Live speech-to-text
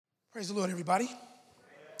Praise the Lord, everybody. Amen.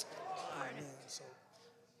 So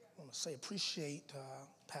I want to say appreciate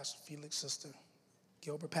Pastor Felix, Sister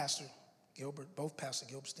Gilbert, Pastor Gilbert, both Pastor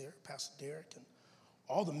Gilbert's there, Pastor Derek, and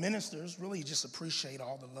all the ministers. Really just appreciate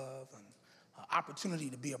all the love and opportunity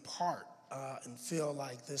to be a part and feel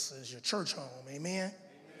like this is your church home. Amen?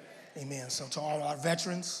 Amen. So to all our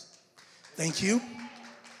veterans, thank you.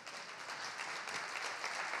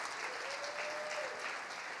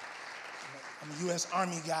 I'm a U.S.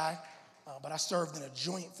 Army guy, but I served in a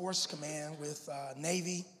joint force command with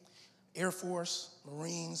Navy, Air Force,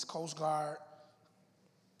 Marines, Coast Guard.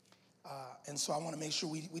 And so I want to make sure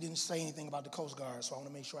we didn't say anything about the Coast Guard, so I want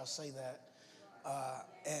to make sure I say that.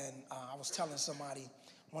 I was telling somebody,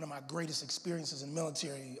 one of my greatest experiences in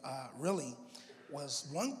military really was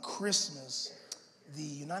one Christmas, the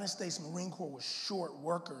United States Marine Corps was short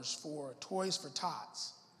workers for Toys for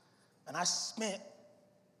Tots. And I spent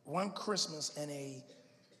one Christmas in a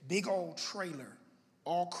big old trailer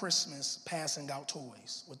all Christmas passing out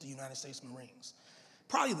toys with the United States Marines.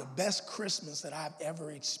 Probably the best Christmas that I've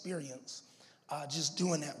ever experienced just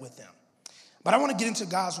doing that with them. But I want to get into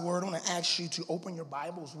God's word. I want to ask you to open your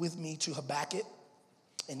Bibles with me to Habakkuk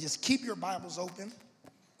and just keep your Bibles open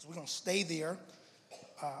because we're going to stay there.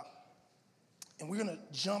 And we're going to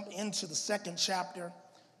jump into the second chapter,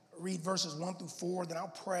 read verses 1 through 4, then I'll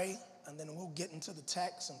pray. And then we'll get into the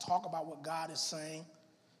text and talk about what God is saying.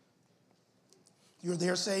 You're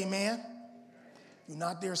there, say amen. You're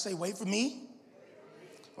not there, say wait for me.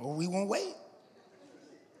 Or we won't wait.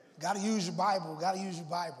 Got to use your Bible. Got to use your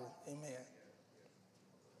Bible. Amen.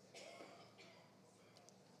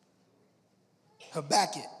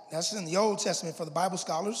 Habakkuk. That's in the Old Testament for the Bible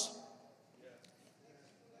scholars.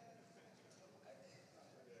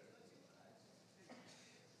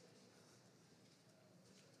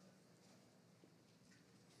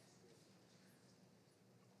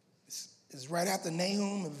 It's right after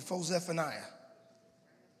Nahum and before Zephaniah.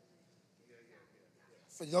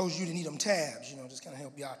 For those of you that need them tabs, just kind of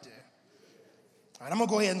help you out there. All right, I'm going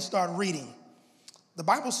to go ahead and start reading. The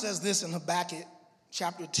Bible says this in Habakkuk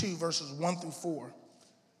chapter 2, verses 1 through 4.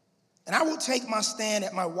 And I will take my stand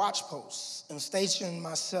at my watchposts and station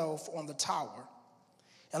myself on the tower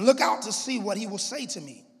and look out to see what he will say to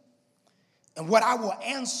me and what I will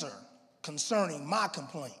answer concerning my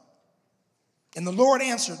complaint. And the Lord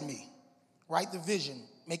answered me. Write the vision,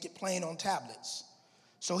 make it plain on tablets,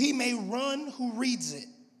 so he may run who reads it.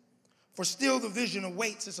 For still the vision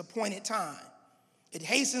awaits its appointed time. It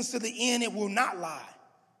hastens to the end, it will not lie.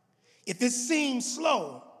 If it seems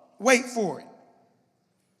slow, wait for it.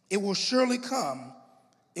 It will surely come,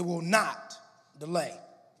 it will not delay.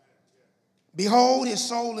 Behold, his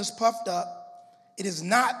soul is puffed up, it is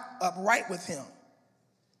not upright with him,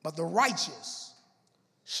 but the righteous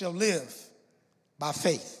shall live by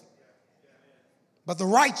faith. But the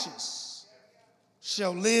righteous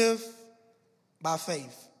shall live by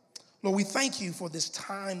faith. Lord, we thank you for this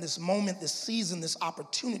time, this moment, this season, this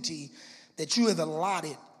opportunity that you have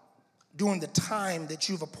allotted during the time that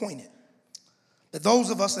you've appointed. That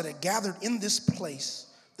those of us that are gathered in this place,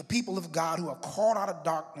 the people of God who are called out of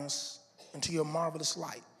darkness into your marvelous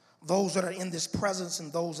light, those that are in this presence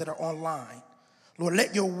and those that are online, Lord,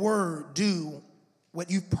 let your word do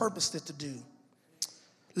what you've purposed it to do.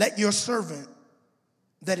 Let your servant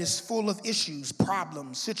that is full of issues,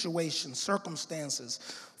 problems, situations, circumstances,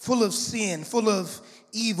 full of sin, full of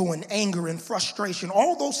evil and anger and frustration,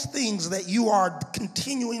 all those things that you are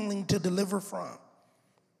continuing to deliver from,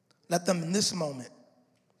 let them in this moment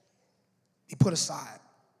be put aside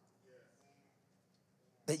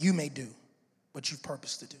that you may do what you've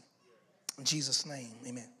purposed to do. In Jesus' name,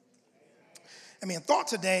 amen. Amen. Thought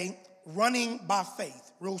today, running by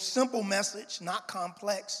faith. Real simple message, not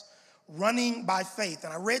complex. Running by faith.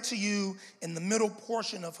 And I read to you in the middle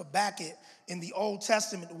portion of Habakkuk in the Old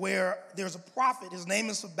Testament where there's a prophet, his name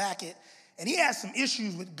is Habakkuk, and he has some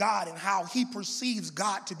issues with God and how he perceives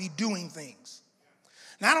God to be doing things.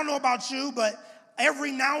 Now, I don't know about you, but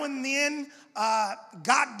every now and then,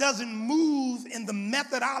 God doesn't move in the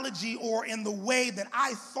methodology or in the way that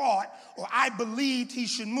I thought or I believed he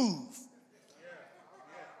should move.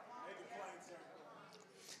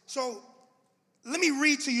 So, let me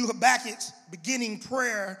read to you Habakkuk's beginning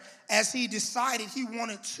prayer as he decided he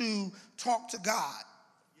wanted to talk to God.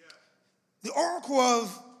 The oracle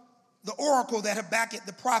that Habakkuk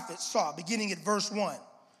the prophet saw, beginning at verse 1.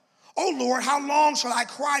 O Lord, how long shall I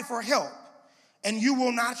cry for help, and you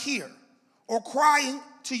will not hear, or cry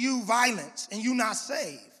to you violence, and you not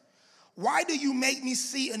save? Why do you make me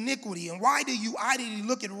see iniquity, and why do you idly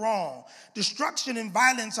look at wrong? Destruction and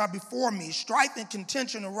violence are before me, strife and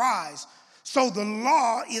contention arise. So the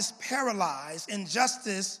law is paralyzed and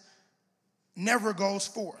justice never goes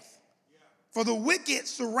forth. For the wicked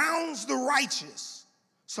surrounds the righteous,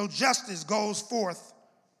 so justice goes forth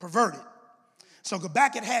perverted. So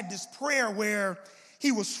Habakkuk had this prayer where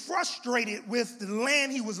he was frustrated with the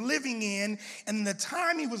land he was living in, and the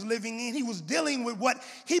time he was living in, he was dealing with what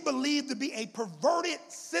he believed to be a perverted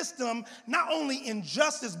system, not only in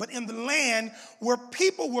justice, but in the land where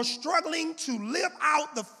people were struggling to live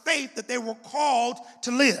out the faith that they were called to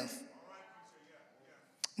live.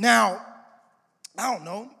 Now, I don't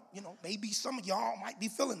know, maybe some of y'all might be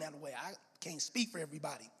feeling that way. I can't speak for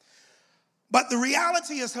everybody. But the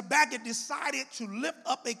reality is Habakkuk decided to lift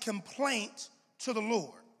up a complaint to the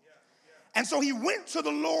Lord. And so he went to the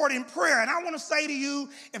Lord in prayer. And I want to say to you,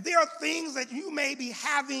 if there are things that you may be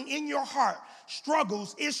having in your heart,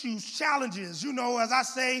 struggles, issues, challenges, as I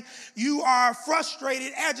say, you are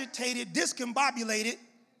frustrated, agitated, discombobulated,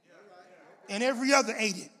 and every other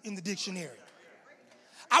aided in the dictionary.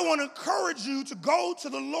 I want to encourage you to go to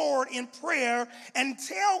the Lord in prayer and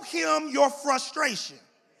tell him your frustration.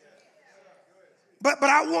 But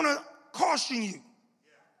I want to caution you.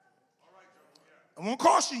 I want to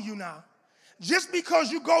caution you now. Just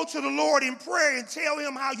because you go to the Lord in prayer and tell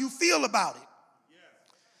him how you feel about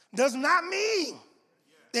it does not mean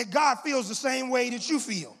that God feels the same way that you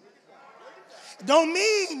feel. It don't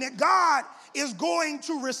mean that God is going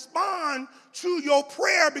to respond to your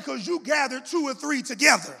prayer because you gathered 2 or 3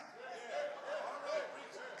 together.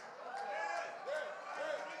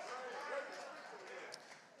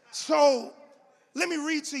 So let me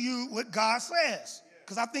read to you what God says,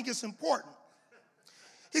 because I think it's important.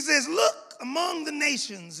 He says, look among the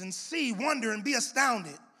nations and see, wonder, and be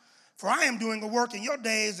astounded. For I am doing a work in your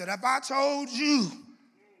days that if I told you,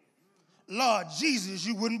 Lord Jesus,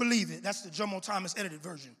 you wouldn't believe it. That's the Jomo Thomas edited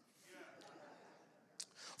version.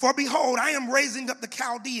 For behold, I am raising up the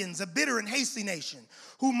Chaldeans, a bitter and hasty nation,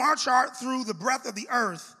 who march out through the breadth of the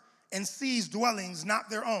earth and seize dwellings not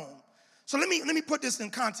their own. So let me put this in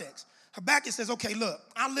context. Habakkuk says, okay, look,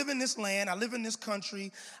 I live in this land, I live in this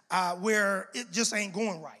country where it just ain't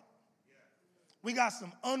going right. We got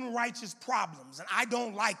some unrighteous problems, and I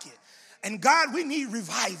don't like it. And God, we need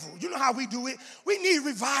revival. You know how we do it? We need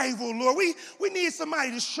revival, Lord. We need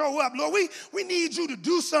somebody to show up, Lord. We need you to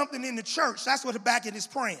do something in the church. That's what Habakkuk is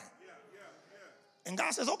praying. And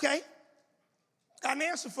God says, okay, got an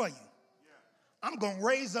answer for you. I'm going to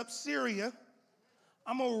raise up Syria.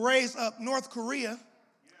 I'm going to raise up North Korea.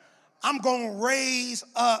 I'm going to raise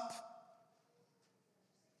up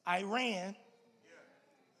Iran,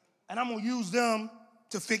 and I'm going to use them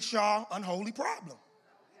to fix y'all unholy problem.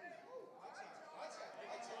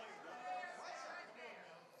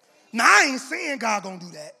 Now, I ain't saying God going to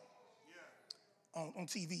do that on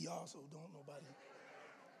TV, y'all, so don't nobody.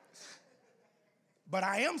 But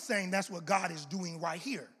I am saying that's what God is doing right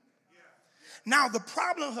here. Now, the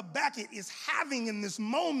problem Habakkuk is having in this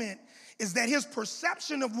moment is that his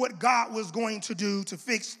perception of what God was going to do to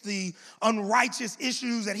fix the unrighteous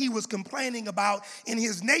issues that he was complaining about in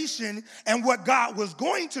his nation and what God was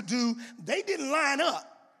going to do, they didn't line up.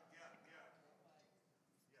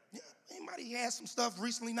 Anybody had some stuff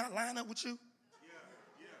recently not line up with you?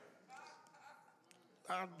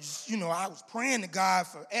 I was praying to God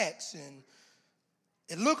for X, and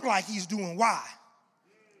it looked like he's doing Y.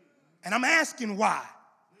 And I'm asking why.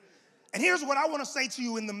 And here's what I want to say to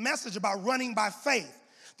you in the message about running by faith.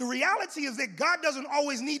 The reality is that God doesn't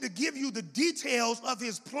always need to give you the details of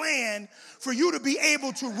his plan for you to be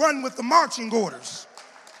able to run with the marching orders.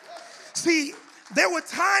 See, there were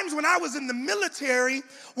times when I was in the military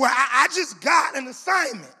where I just got an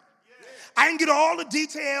assignment. I didn't get all the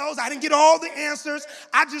details. I didn't get all the answers.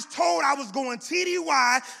 I just told I was going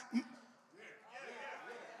TDY,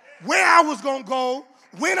 where I was going to go,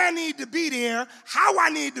 when I need to be there, how I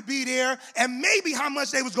need to be there, and maybe how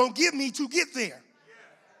much they was going to give me to get there.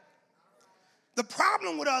 The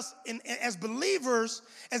problem with us as believers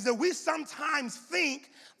is that we sometimes think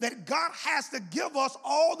that God has to give us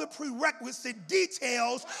all the prerequisite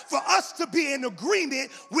details for us to be in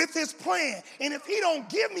agreement with his plan. And if he don't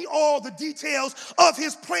give me all the details of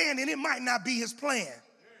his plan, then it might not be his plan.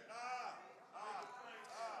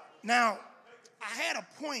 Now, I had a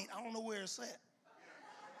point. I don't know where it's at.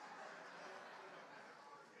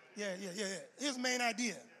 Yeah. Here's the main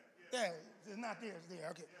idea. Yeah, it's not there, it's there.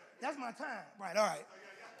 Okay. That's my time. Right, all right.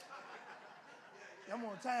 I'm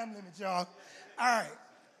on a time limit, y'all. All right.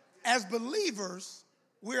 As believers,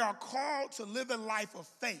 we are called to live a life of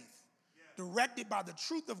faith, directed by the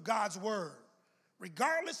truth of God's word,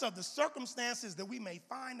 regardless of the circumstances that we may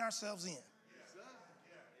find ourselves in.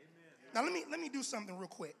 Now, let me do something real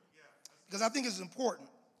quick, because I think it's important.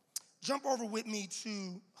 Jump over with me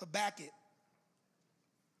to Habakkuk,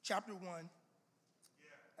 chapter 1.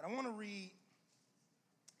 And I want to read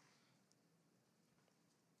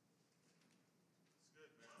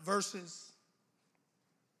verses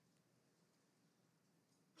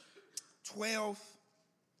 12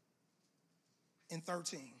 and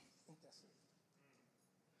 13.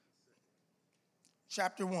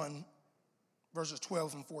 Chapter 1, verses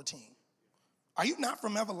 12 and 14. Are you not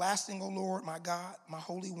from everlasting, O Lord, my God, my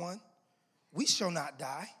Holy One? We shall not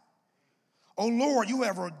die. O Lord, you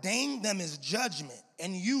have ordained them as judgment,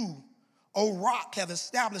 and you, O rock, have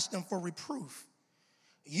established them for reproof.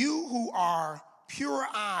 You who are purer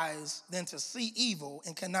eyes than to see evil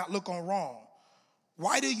and cannot look on wrong.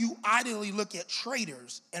 Why do you idly look at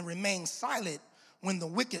traitors and remain silent when the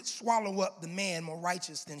wicked swallow up the man more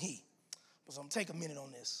righteous than he? So I'm going to take a minute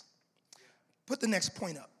on this. Put the next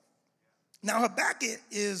point up. Now Habakkuk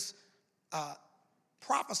is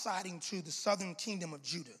prophesying to the southern kingdom of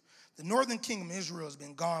Judah. The northern kingdom of Israel has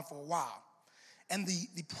been gone for a while. And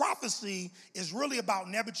the prophecy is really about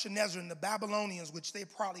Nebuchadnezzar and the Babylonians, which they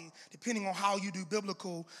probably, depending on how you do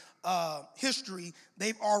biblical history,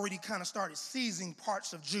 they've already kind of started seizing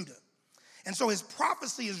parts of Judah. And so his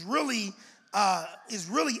prophecy is really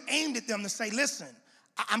aimed at them to say, listen,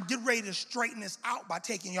 I'm getting ready to straighten this out by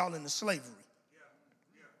taking y'all into slavery.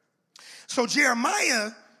 So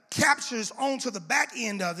Jeremiah captures onto the back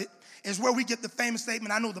end of it is where we get the famous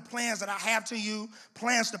statement, I know the plans that I have to you,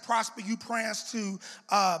 plans to prosper you, plans to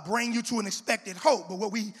bring you to an expected hope. But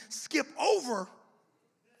what we skip over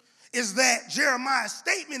is that Jeremiah's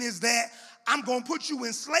statement is that I'm going to put you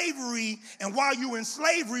in slavery, and while you're in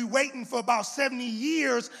slavery waiting for about 70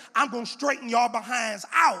 years, I'm going to straighten y'all behinds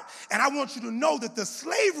out. And I want you to know that the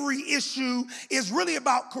slavery issue is really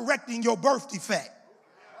about correcting your birth defect.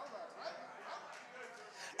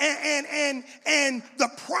 And the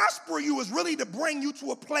prosper you is really to bring you to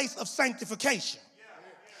a place of sanctification.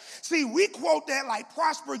 See, we quote that like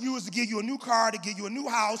prosper you is to give you a new car, to give you a new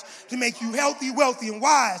house, to make you healthy, wealthy, and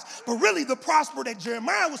wise. But really the prosper that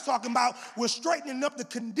Jeremiah was talking about was straightening up the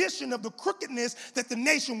condition of the crookedness that the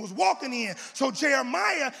nation was walking in. So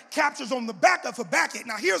Jeremiah captures on the back of Habakkuk.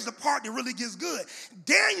 Now here's the part that really gets good.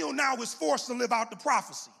 Daniel now is forced to live out the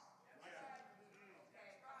prophecy.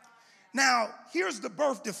 Now, here's the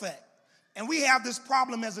birth defect, and we have this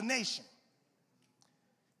problem as a nation.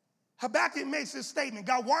 Habakkuk makes this statement,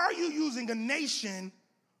 God, why are you using a nation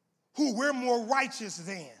who we're more righteous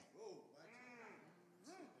than?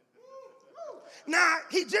 Now,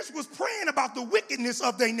 he just was praying about the wickedness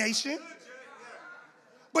of their nation,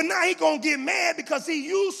 but now he gonna get mad because he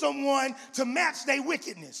used someone to match their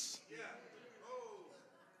wickedness.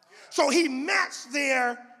 So he matched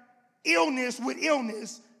their illness with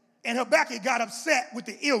illness, and Habakkuk got upset with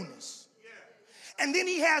the illness. And then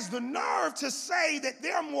he has the nerve to say that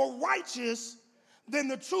they're more righteous than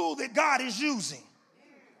the tool that God is using.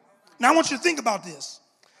 Now, I want you to think about this.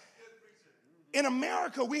 In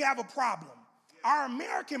America, we have a problem. Our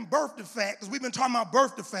American birth defect, because we've been talking about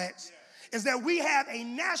birth defects, is that we have a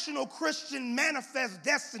national Christian manifest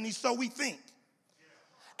destiny, so we think.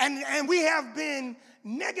 And we have been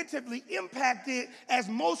negatively impacted as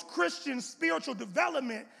most Christian spiritual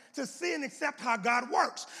development to see and accept how God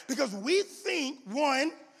works. Because we think,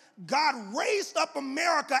 one, God raised up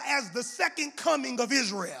America as the second coming of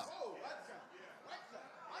Israel.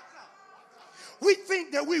 We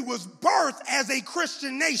think that we was birthed as a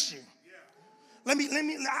Christian nation.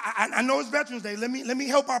 I know it's Veterans Day. Let me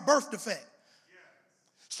help our birth defect.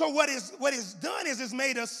 So what is done is it's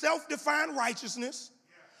made us self-defined righteousness.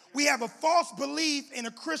 We have a false belief in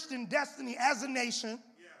a Christian destiny as a nation.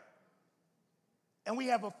 And we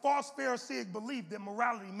have a false Pharisaic belief that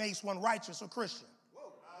morality makes one righteous or Christian.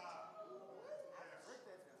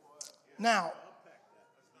 Now,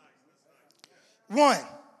 one,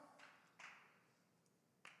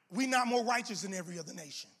 we're not more righteous than every other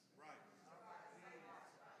nation.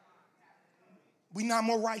 We're not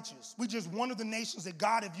more righteous. We're just one of the nations that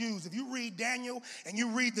God have used. If you read Daniel and you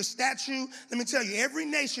read the statute, let me tell you, every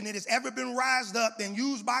nation that has ever been rised up and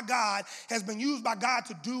used by God has been used by God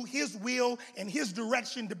to do his will and his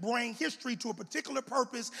direction to bring history to a particular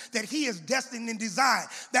purpose that he has destined and designed.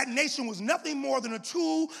 That nation was nothing more than a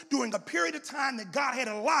tool during a period of time that God had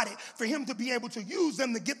allotted for him to be able to use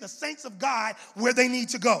them to get the saints of God where they need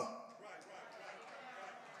to go.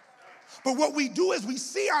 But what we do is we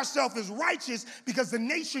see ourselves as righteous because the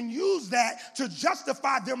nation used that to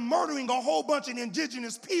justify them murdering a whole bunch of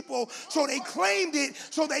indigenous people. So they claimed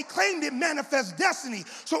it manifest destiny.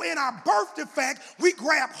 So in our birth defect, we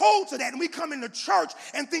grab hold to that and we come into church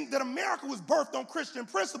and think that America was birthed on Christian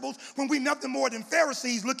principles when we nothing more than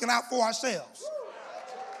Pharisees looking out for ourselves.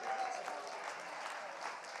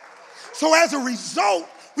 So as a result,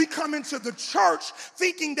 we come into the church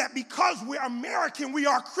thinking that because we're American, we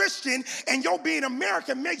are Christian, and your being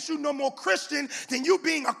American makes you no more Christian than you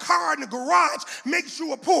being a car in the garage makes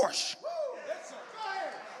you a Porsche.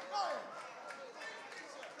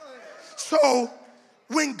 So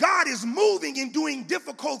when God is moving and doing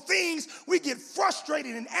difficult things, we get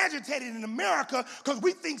frustrated and agitated in America because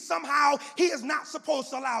we think somehow he is not supposed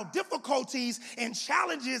to allow difficulties and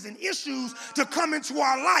challenges and issues to come into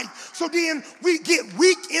our life. So then we get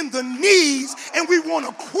weak in the knees and we want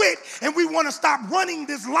to quit and we want to stop running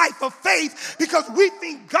this life of faith because we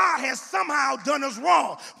think God has somehow done us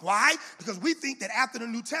wrong. Why? Because we think that after the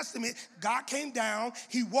New Testament, God came down,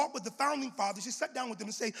 he walked with the founding fathers, he sat down with them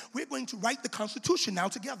and said, we're going to write the Constitution now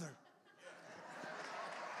together.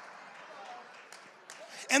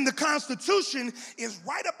 And the Constitution is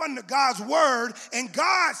right up under God's word, and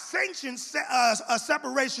God sanctions a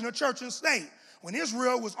separation of church and state when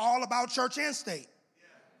Israel was all about church and state.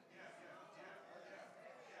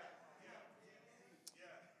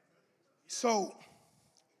 So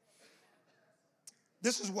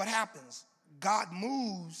this is what happens. God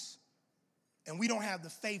moves, and we don't have the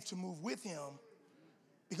faith to move with him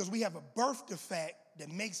because we have a birth defect that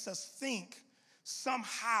makes us think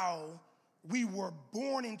somehow we were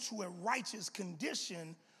born into a righteous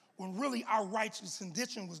condition when really our righteous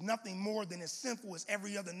condition was nothing more than as sinful as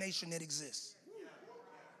every other nation that exists.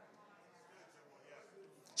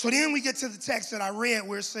 So then we get to the text that I read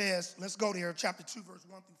where it says, let's go there, chapter 2, verse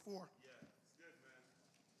 1 through 4.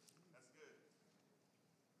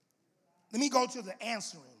 Let me go to the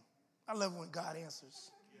answering. I love when God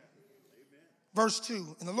answers. Verse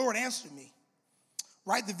 2, and the Lord answered me,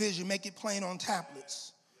 write the vision, make it plain on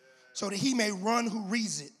tablets, so that he may run who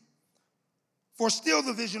reads it. For still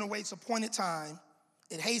the vision awaits appointed time.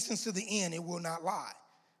 It hastens to the end, it will not lie.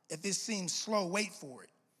 If it seems slow, wait for it.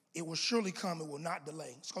 It will surely come, it will not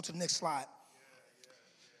delay. Let's go to the next slide.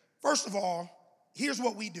 First of all, here's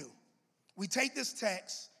what we do. We take this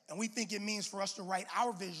text and we think it means for us to write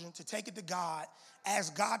our vision, to take it to God,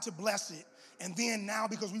 ask God to bless it, and then now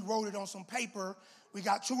because we wrote it on some paper, we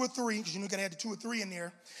got 2 or 3, because you got to add the 2 or 3 in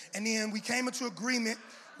there, and then we came into agreement,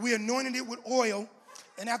 we anointed it with oil,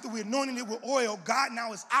 and after we anointed it with oil, God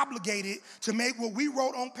now is obligated to make what we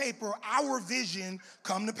wrote on paper, our vision,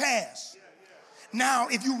 come to pass. Now,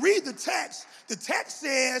 if you read the text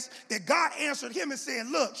says that God answered him and said,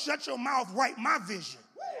 look, shut your mouth, write my vision,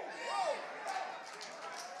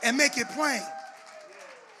 and make it plain.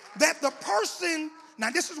 That the person, now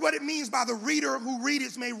this is what it means by the reader who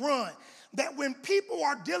readers may run. That when people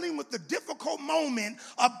are dealing with the difficult moment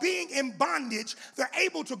of being in bondage, they're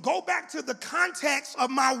able to go back to the context of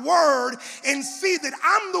my word and see that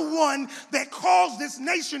I'm the one that caused this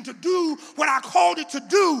nation to do what I called it to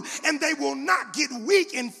do, and they will not get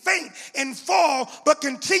weak and faint and fall, but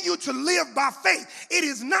continue to live by faith. It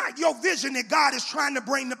is not your vision that God is trying to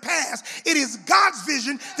bring to pass. It is God's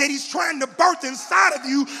vision that he's trying to birth inside of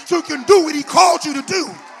you so you can do what he called you to do.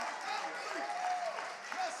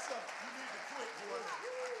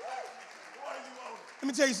 Let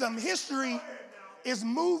me tell you something. History is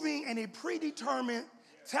moving in a predetermined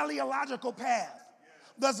teleological path.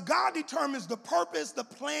 Thus, God determines the purpose, the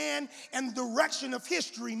plan, and the direction of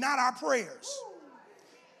history, not our prayers.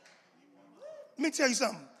 Let me tell you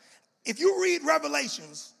something. If you read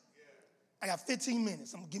Revelations, I got 15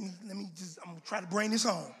 minutes. I'm gonna try to bring this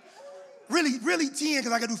home. Really 10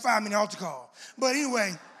 because I got to do 5-minute altar call. But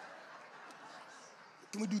anyway,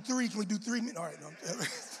 can we do 3? Can we do 3 minutes? All right. No.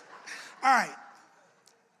 All right.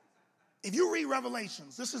 If you read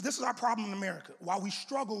Revelations, this is our problem in America, why we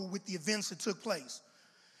struggle with the events that took place.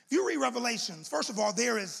 If you read Revelations, first of all,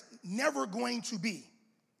 there is never going to be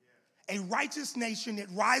a righteous nation that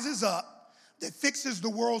rises up that fixes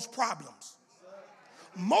the world's problems.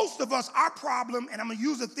 Most of us, our problem, and I'm going to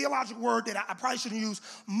use a theological word that I probably shouldn't use,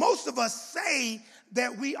 most of us say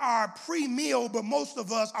that we are pre-meal, but most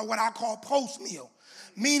of us are what I call post-meal,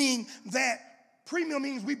 meaning that pre-meal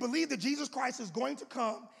means we believe that Jesus Christ is going to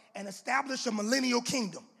come and establish a millennial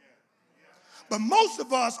kingdom. But most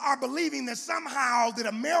of us are believing that somehow that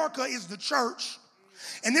America is the church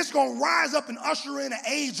and it's going to rise up and usher in an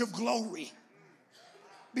age of glory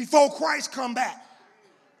before Christ come back.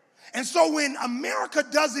 And so when America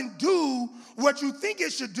doesn't do what you think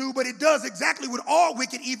it should do, but it does exactly what all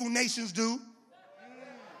wicked, evil nations do,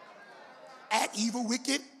 act evil,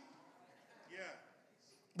 wicked,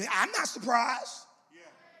 but I'm not surprised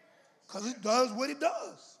because it does what it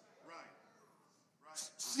does.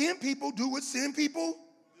 Sin people do what sin people do.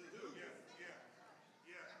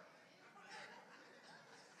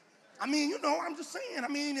 I mean, I'm just saying. I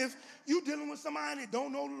mean, if you're dealing with somebody that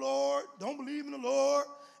don't know the Lord, don't believe in the Lord,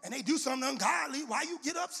 and they do something ungodly, why you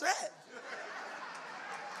get upset?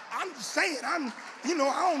 I'm just saying. I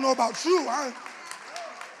don't know about you. I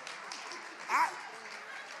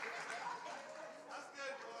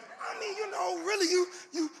mean, really,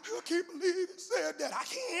 you can't believe it said that. I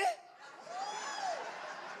can't.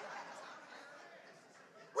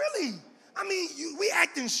 Really. I mean, we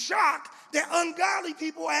act in shock that ungodly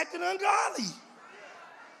people acting ungodly.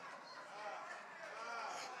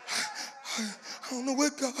 I don't know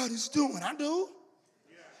what God is doing. I do.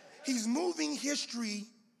 He's moving history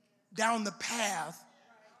down the path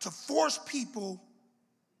to force people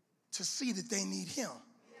to see that they need him.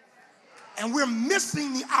 And we're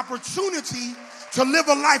missing the opportunity to live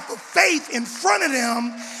a life of faith in front of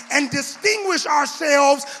them and distinguish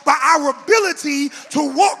ourselves by our ability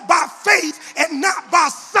to walk by faith and not by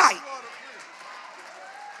sight.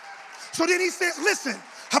 So then he says, listen,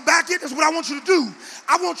 Habakkuk, this is what I want you to do.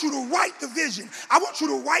 I want you to write the vision. I want you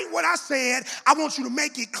to write what I said. I want you to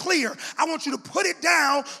make it clear. I want you to put it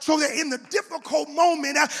down so that in the difficult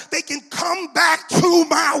moment, they can come back to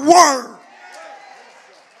my word.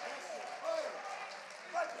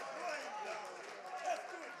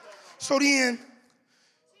 So then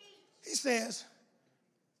he says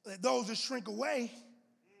that those that shrink away,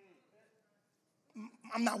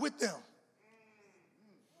 I'm not with them.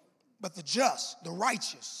 But the just, the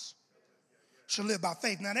righteous, shall live by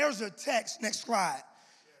faith. Now there's a text, next slide.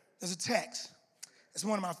 There's a text. It's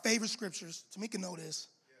one of my favorite scriptures. Tamika know this.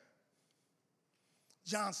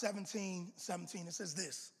 John 17:17. It says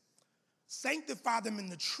this. Sanctify them in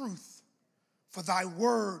the truth, for thy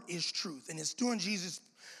word is truth. And it's doing Jesus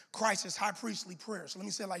Christ's high priestly prayer. So let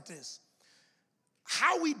me say it like this.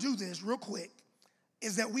 How we do this, real quick,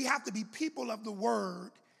 is that we have to be people of the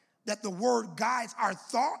word, that the word guides our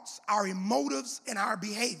thoughts, our emotives, and our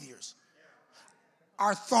behaviors.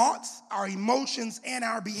 Our thoughts, our emotions, and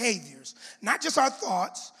our behaviors. Not just our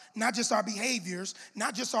thoughts, not just our behaviors,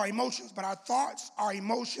 not just our emotions, but our thoughts, our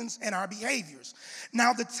emotions, and our behaviors.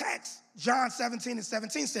 Now the text, John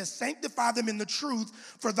 17:17 says, sanctify them in the truth,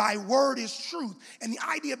 for thy word is truth. And the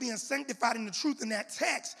idea of being sanctified in the truth in that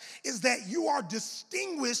text is that you are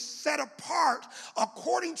distinguished, set apart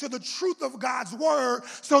according to the truth of God's word,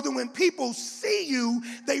 so that when people see you,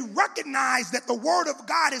 they recognize that the word of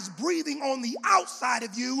God is breathing on the outside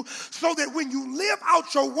of you, so that when you live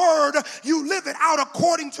out your word, you live it out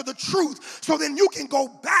according to the truth. So then you can go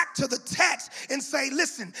back to the text and say,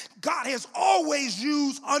 listen, God has always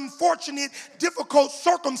used unfortunate, difficult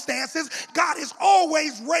circumstances. God has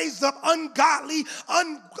always raised up ungodly,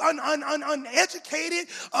 uneducated,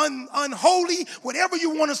 unholy, whatever you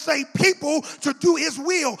want to say, people to do his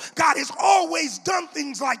will. God has always done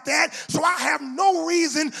things like that. So I have no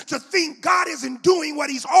reason to think God isn't doing what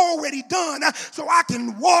he's already done, so I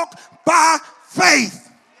can walk by faith.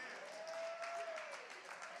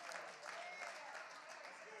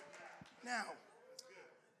 Now,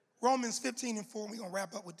 Romans 15:4, we're going to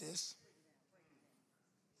wrap up with this.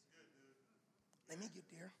 Let me get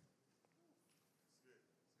there.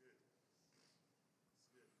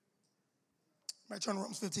 Right, turn to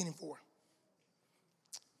Romans 15:4.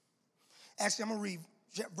 Actually, I'm going to read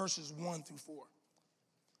verses 1 through 4.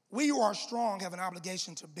 We who are strong have an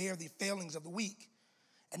obligation to bear the failings of the weak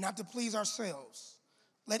and not to please ourselves.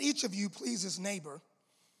 Let each of you please his neighbor,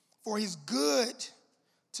 for it is good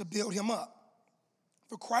to build him up.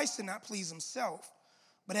 For Christ did not please himself,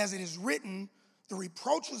 but as it is written, the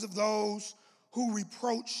reproaches of those who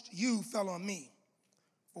reproached you fell on me.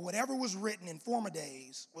 For whatever was written in former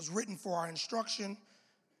days was written for our instruction,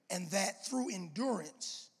 and that through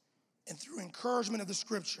endurance and through encouragement of the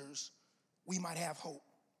scriptures, we might have hope.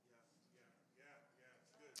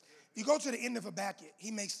 You go to the end of Habakkuk,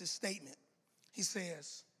 he makes this statement. He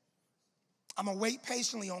says, I'm going to wait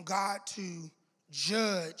patiently on God to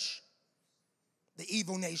judge the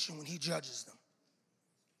evil nation when he judges them.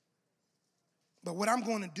 But what I'm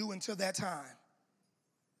going to do until that time,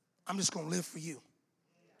 I'm just going to live for you.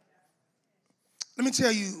 Let me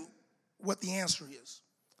tell you what the answer is.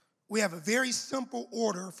 We have a very simple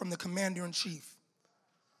order from the commander-in-chief.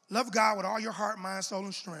 Love God with all your heart, mind, soul,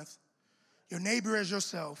 and strength, your neighbor as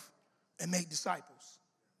yourself, and make disciples.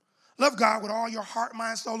 Love God with all your heart,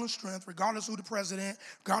 mind, soul, and strength, regardless of who the president,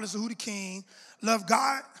 regardless of who the king. Love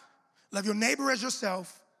God, love your neighbor as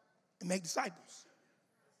yourself, and make disciples.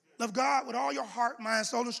 Love God with all your heart, mind,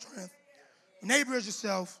 soul, and strength, neighbor as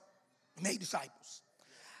yourself, and make disciples.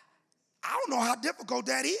 I don't know how difficult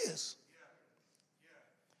that is.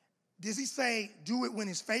 Does he say do it when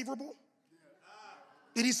it's favorable?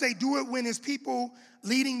 Did he say do it when it's people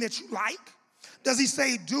leading that you like? Does he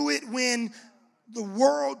say do it when the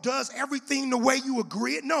world does everything the way you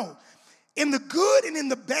agree it? No. In the good and in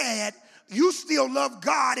the bad, you still love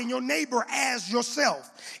God and your neighbor as yourself.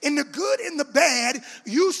 In the good and the bad,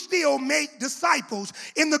 you still make disciples.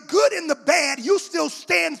 In the good and the bad, you still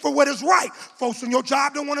stand for what is right. Folks in your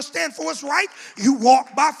job don't want to stand for what's right. You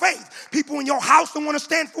walk by faith. People in your house don't want to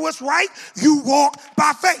stand for what's right. You walk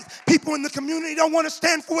by faith. People in the community don't want to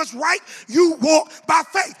stand for what's right. You walk by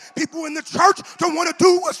faith. People in the church don't want to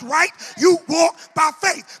do what's right. You walk by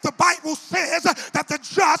faith. The Bible says that the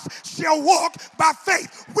just shall walk by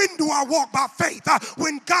faith. When do I walk by faith?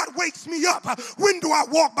 When God wakes me up. When do I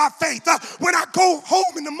walk by faith? When I go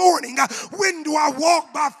home in the morning. When do I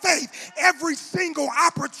walk by faith? Every single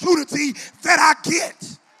opportunity that I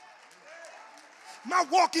get. My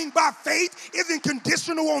walking by faith isn't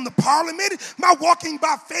conditional on the parliament. My walking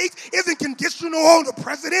by faith isn't conditional on the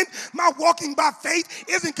president. My walking by faith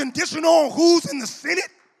isn't conditional on who's in the Senate.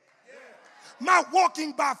 My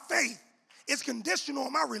walking by faith is conditional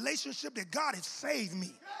on my relationship that God has saved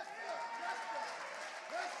me.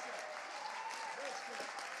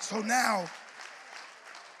 So now,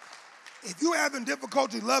 if you're having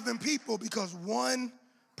difficulty loving people because one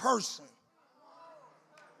person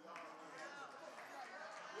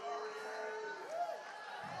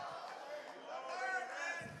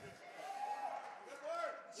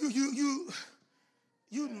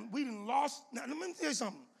we done lost. Now, let me tell you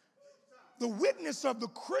something. The witness of the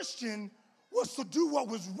Christian was to do what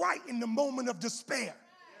was right in the moment of despair.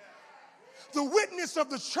 The witness of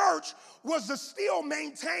the church was to still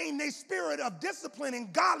maintain their spirit of discipline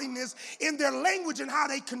and godliness in their language and how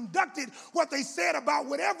they conducted what they said about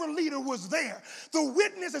whatever leader was there. The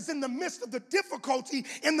witness is in the midst of the difficulty,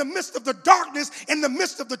 in the midst of the darkness, in the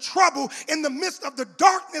midst of the trouble, in the midst of the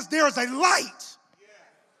darkness, there is a light.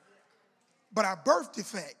 But our birth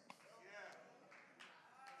defect.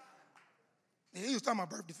 Yeah, he was talking about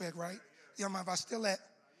birth defect, right? You don't mind if I still at?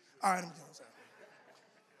 All right, let me tell you something.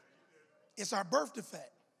 It's our birth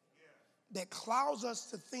defect that clouds us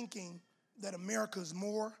to thinking that America is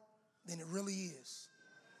more than it really is.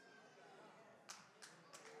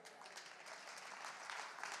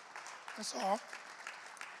 That's all.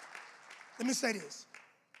 Let me say this.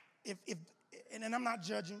 And I'm not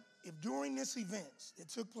judging, if during this event that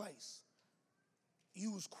took place,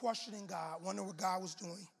 you was questioning God, wondering what God was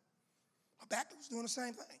doing, Habakkuk was doing the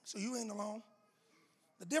same thing, so you ain't alone.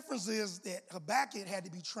 The difference is that Habakkuk had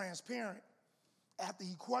to be transparent after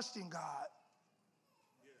he questioned God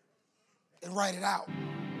and write it out.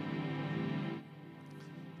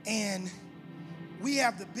 And we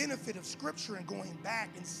have the benefit of Scripture and going back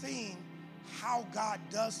and seeing how God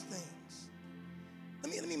does things.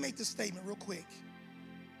 Let me make this statement real quick.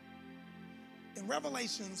 In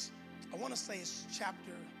Revelations, I want to say it's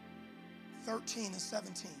chapter 13 and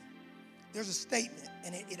 17. There's a statement,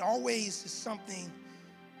 and it always is something,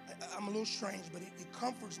 I'm a little strange, but it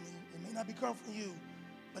comforts me. It may not be comforting you,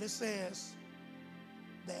 but it says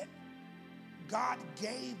that God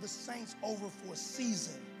gave the saints over for a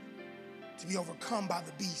season to be overcome by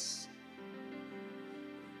the beast.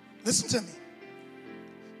 Listen to me.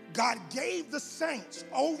 God gave the saints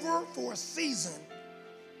over for a season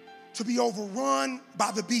to be overrun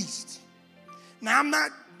by the beast. Now, I'm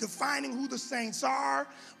not defining who the saints are,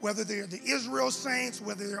 whether they're the Israel saints,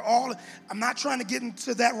 whether they're all, I'm not trying to get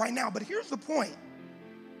into that right now, but here's the point,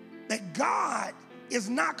 that God is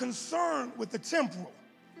not concerned with the temporal.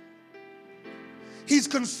 He's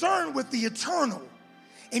concerned with the eternal,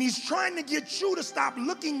 and he's trying to get you to stop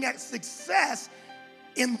looking at success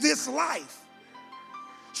in this life.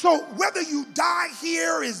 So whether you die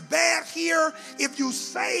here, is bad here, if you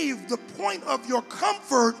save, the point of your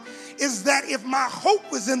comfort is that if my hope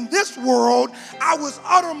was in this world, I was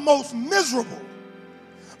uttermost miserable.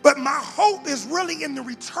 But my hope is really in the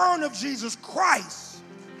return of Jesus Christ,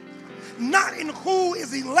 not in who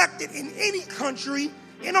is elected in any country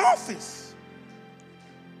in office.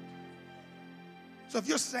 So if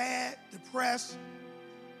you're sad, depressed,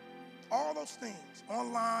 all those things,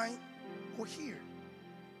 online or here,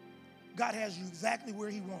 God has you exactly where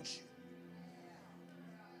he wants you.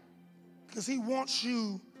 Because he wants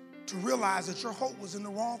you to realize that your hope was in the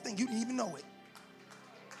wrong thing. You didn't even know it.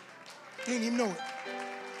 You didn't even know it.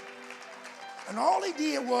 And all he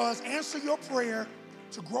did was answer your prayer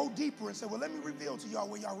to grow deeper and say, well, let me reveal to y'all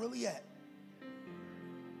where y'all really at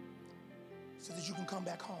so that you can come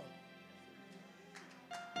back home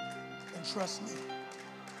and trust me.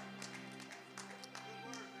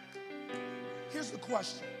 Here's the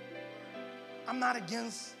question. I'm not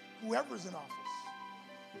against whoever's in office,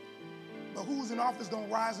 but who's in office don't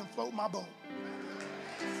rise and float my boat.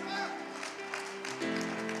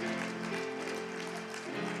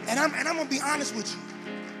 And I'm going to be honest with you.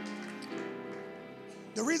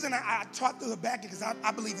 The reason I taught through Habakkuk is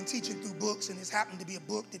I believe in teaching through books, and this happened to be a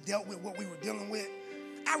book that dealt with what we were dealing with.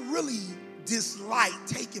 I really dislike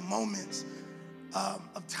taking moments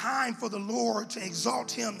of time for the Lord to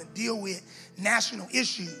exalt him and deal with national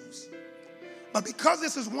issues. But because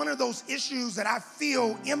this is one of those issues that I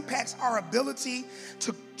feel impacts our ability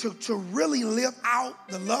to really live out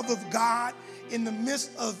the love of God in the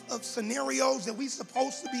midst of scenarios that we're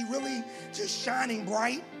supposed to be really just shining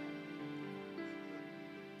bright,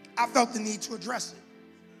 I felt the need to address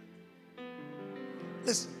it.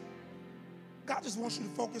 Listen, God just wants you to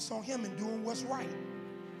focus on him and doing what's right.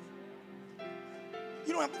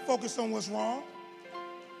 You don't have to focus on what's wrong.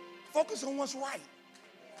 Focus on what's right.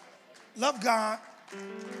 Love God,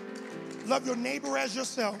 love your neighbor as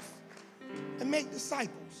yourself, and make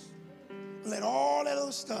disciples. Let all that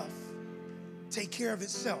other stuff take care of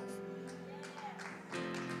itself.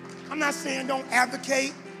 I'm not saying don't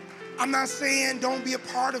advocate. I'm not saying don't be a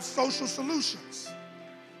part of social solutions.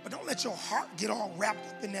 But don't let your heart get all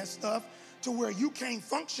wrapped up in that stuff to where you can't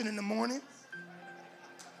function in the morning.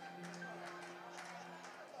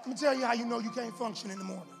 Let me tell you how you know you can't function in the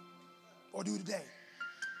morning or do today.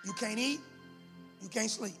 You can't eat, you can't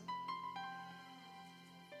sleep.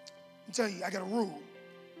 Let me tell you, I got a rule.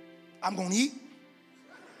 I'm going to eat,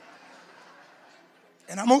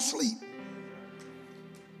 and I'm going to sleep.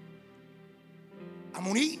 I'm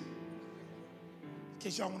going to eat, in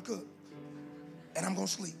case y'all want to cook, and I'm going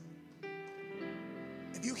to sleep.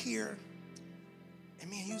 If you hear, and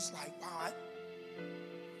man, you was like, wow,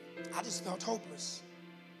 I just felt hopeless.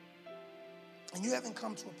 And you haven't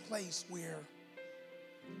come to a place where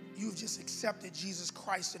you've just accepted Jesus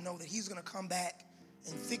Christ to know that he's going to come back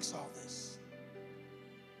and fix all this.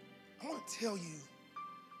 I want to tell you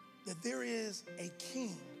that there is a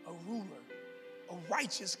king, a ruler, a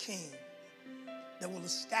righteous king that will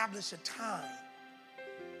establish a time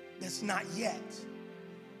that's not yet,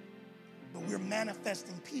 but we're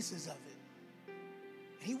manifesting pieces of it.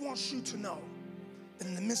 And he wants you to know that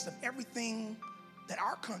in the midst of everything that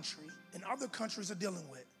our country and other countries are dealing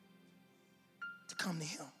with, to come to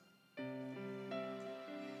him.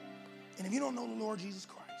 And if you don't know the Lord Jesus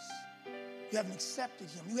Christ, you haven't accepted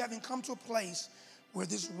him, you haven't come to a place where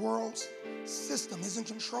this world's system isn't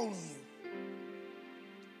controlling you,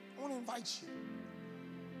 I want to invite you.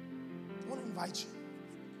 I want to invite you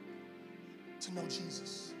to know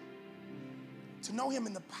Jesus, to know him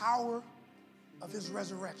in the power of his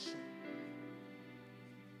resurrection.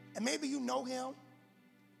 And maybe you know him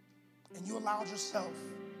and you allowed yourself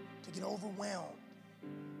to get overwhelmed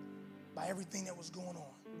by everything that was going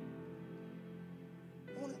on.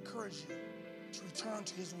 I want to encourage you to return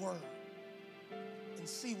to his word and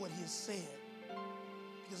see what he has said,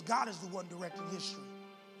 because God is the one directing history,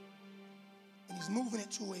 and he's moving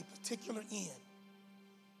it to a particular end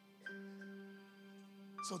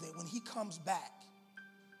so that when he comes back,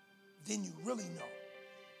 then you really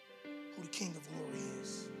know who the King of Glory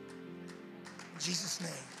is. In Jesus'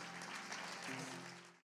 name, amen.